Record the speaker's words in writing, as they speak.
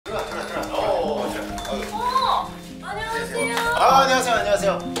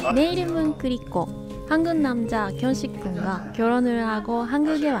안녕하세요. 내 이름은 크리코. 한국 남자 견식군과 결혼을 하고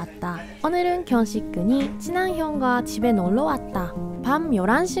한국에 왔다. 오늘은 견식군이 친한 형과 집에 놀러 왔다. 밤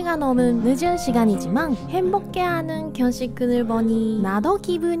 11시가 넘은 늦은 시간이지만 행복해하는 견식군을 보니 나도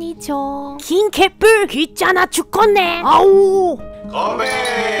기분이 좋아. 긴 개뿔 귀찮아 죽겠네. 아우.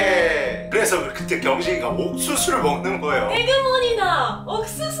 거매. 그래서 그때 경식이가 옥수수를 먹는 거예요. 에그머니나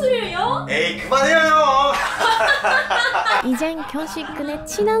옥수수를요? 에이 그만해요. 이젠 견식군의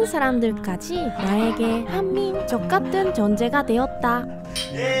친한 사람들까지 나에게 한민족 같은 존재가 되었다.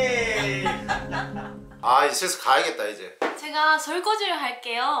 에이. 아 이제 슬슬 가야겠다 이제. 제가 설거지를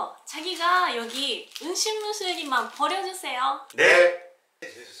할게요. 자기가 여기 음식물들만 버려주세요. 네.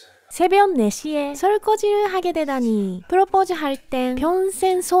 새벽 4시에 설거지를 하게 되다니. 프로포즈 할 땐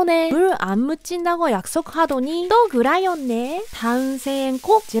평생 손에 물 안 묻힌다고 약속하더니 또 그라였네. 다음 생엔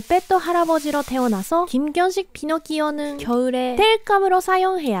꼭 제페토 할아버지로 태어나서 김견식 피노키오는 겨울에 텔감으로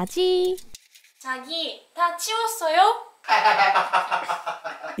사용해야지. 자기 다 치웠어요?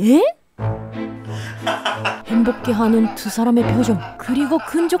 에? 행복해하는 두 사람의 표정, 그리고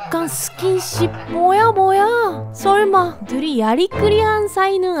끈적한 스킨십. 뭐야 설마 둘이 야리꾸리한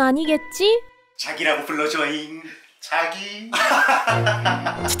사이는 아니겠지? 자기라고 불러줘잉. 자기.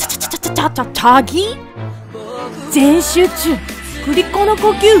 자기? 젠슈츠 그리코노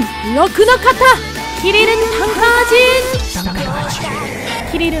고규 러크노카타. 키릴은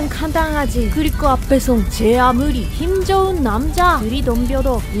간당하지. 그리코 앞에선 제 아무리 힘 좋은 남자들이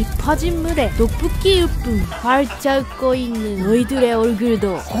덤벼도 입파진 물에 높게 웃뿐 활짝 웃고 있는 너희들의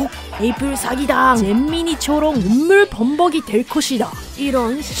얼굴도 꼭 에이플 사기당 잼민이처럼 눈물 범벅이 될 것이다.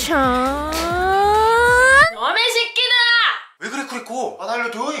 이런 샹. 너의 새끼들아! 왜 그래 크리코? 아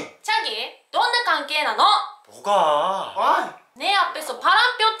알려줘잉. 자기, 너는 관계나 너? 뭐가? 아. 내 앞에서 바람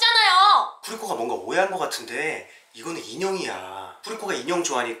폈잖아요. 쿠리코가 뭔가 오해한 것 같은데 이거는 인형이야. 쿠리코가 인형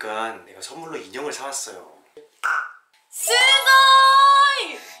좋아하니까 내가 선물로 인형을 사왔어요.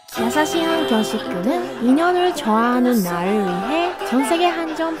 스고이! 야사시한 견식군은 인연을 좋아하는 나를 위해 전세계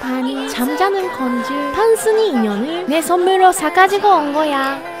한정판이 잠자는 건줄 판순이 인연을 내 선물로 사가지고 온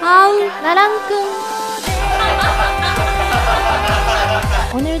거야. 아우 나랑 끈.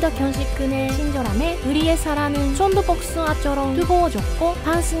 오늘도 견식군의 친절함에 우리의 사랑은 쫀드복숭아처럼 뜨거워졌고,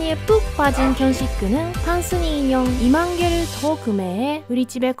 판순이에 푹 빠진 견식군은 판순이 인형 2만 개를 더 구매해 우리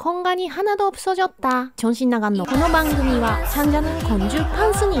집에 공간이 하나도 없어졌다. 정신 나간 너.この番組は 잠자는 건주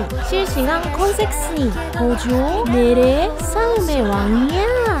판순이 실시간 콘섹스니 도주 내래 싸움의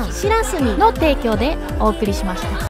왕이야 시라스미の提供でお送りしました。